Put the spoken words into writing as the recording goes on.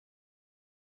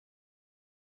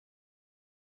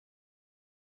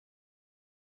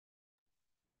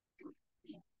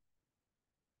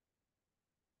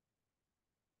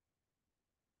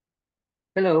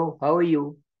Hello, how are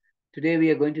you? Today we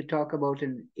are going to talk about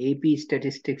an AP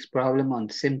statistics problem on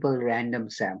simple random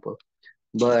sample.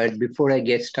 But before I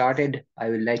get started, I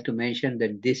would like to mention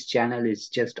that this channel is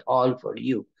just all for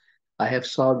you. I have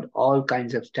solved all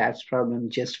kinds of stats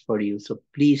problems just for you. So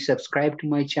please subscribe to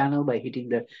my channel by hitting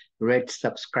the red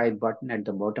subscribe button at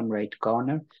the bottom right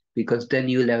corner because then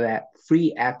you'll have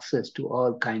free access to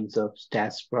all kinds of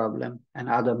stats problem and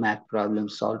other math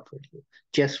problems solved for you,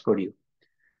 just for you.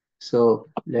 So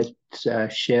let's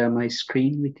share my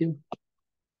screen with you.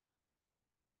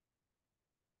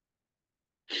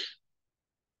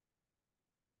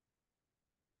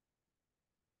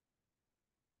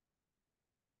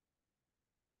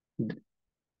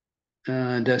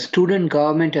 The Student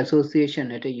Government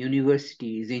Association at a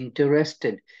university is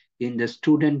interested in the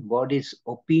student body's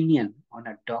opinion on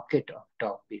a docket of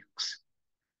topics.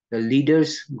 The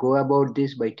leaders go about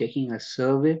this by taking a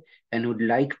survey and would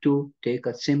like to take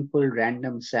a simple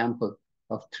random sample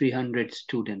of 300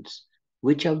 students.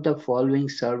 Which of the following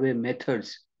survey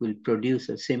methods will produce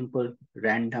a simple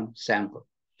random sample?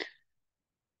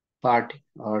 Part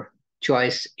or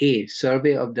choice A,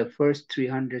 survey of the first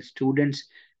 300 students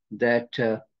that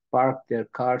parked their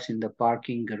cars in the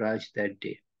parking garage that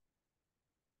day.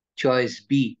 Choice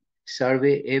B,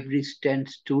 survey every 10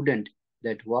 student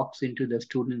that walks into the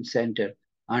student center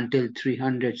until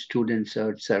 300 students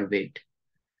are surveyed.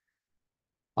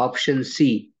 Option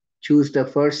C, choose the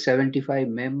first 75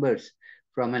 members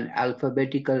from an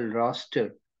alphabetical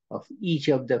roster of each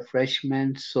of the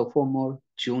freshman, sophomore,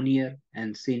 junior,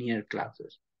 and senior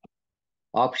classes.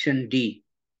 Option D,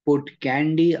 put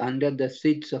candy under the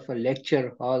seats of a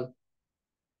lecture hall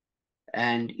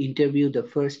and interview the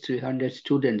first 300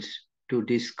 students to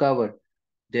discover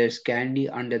there's candy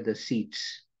under the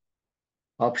seats.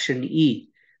 Option E,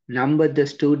 number the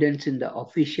students in the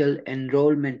official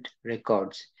enrollment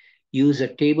records. Use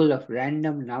a table of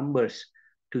random numbers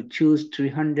to choose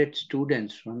 300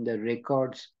 students from the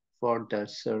records for the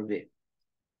survey.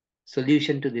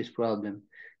 Solution to this problem.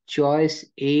 Choice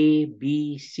A,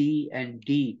 B, C, and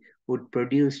D would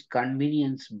produce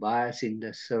convenience bias in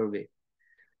the survey.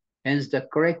 Hence, the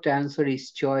correct answer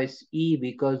is choice E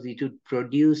because it would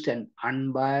produce an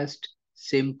unbiased,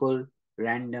 simple,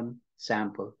 random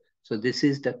sample. So this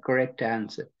is the correct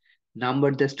answer. Number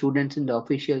the students in the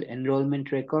official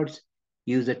enrollment records.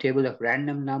 Use a table of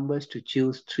random numbers to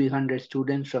choose 300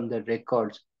 students from the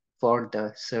records for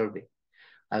the survey.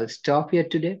 I'll stop here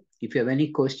today. If you have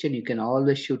any question, you can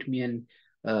always shoot me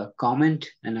a comment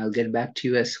and I'll get back to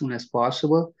you as soon as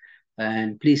possible.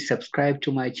 And please subscribe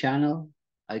to my channel.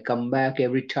 I come back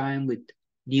every time with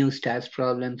new stats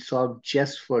problems solved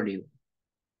just for you,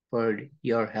 for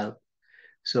your help.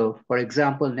 So, for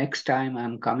example, next time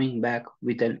I'm coming back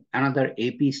with another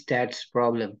AP stats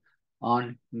problem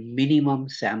on minimum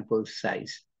sample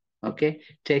size. Okay,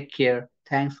 take care.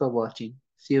 Thanks for watching.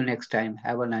 See you next time.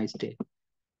 Have a nice day.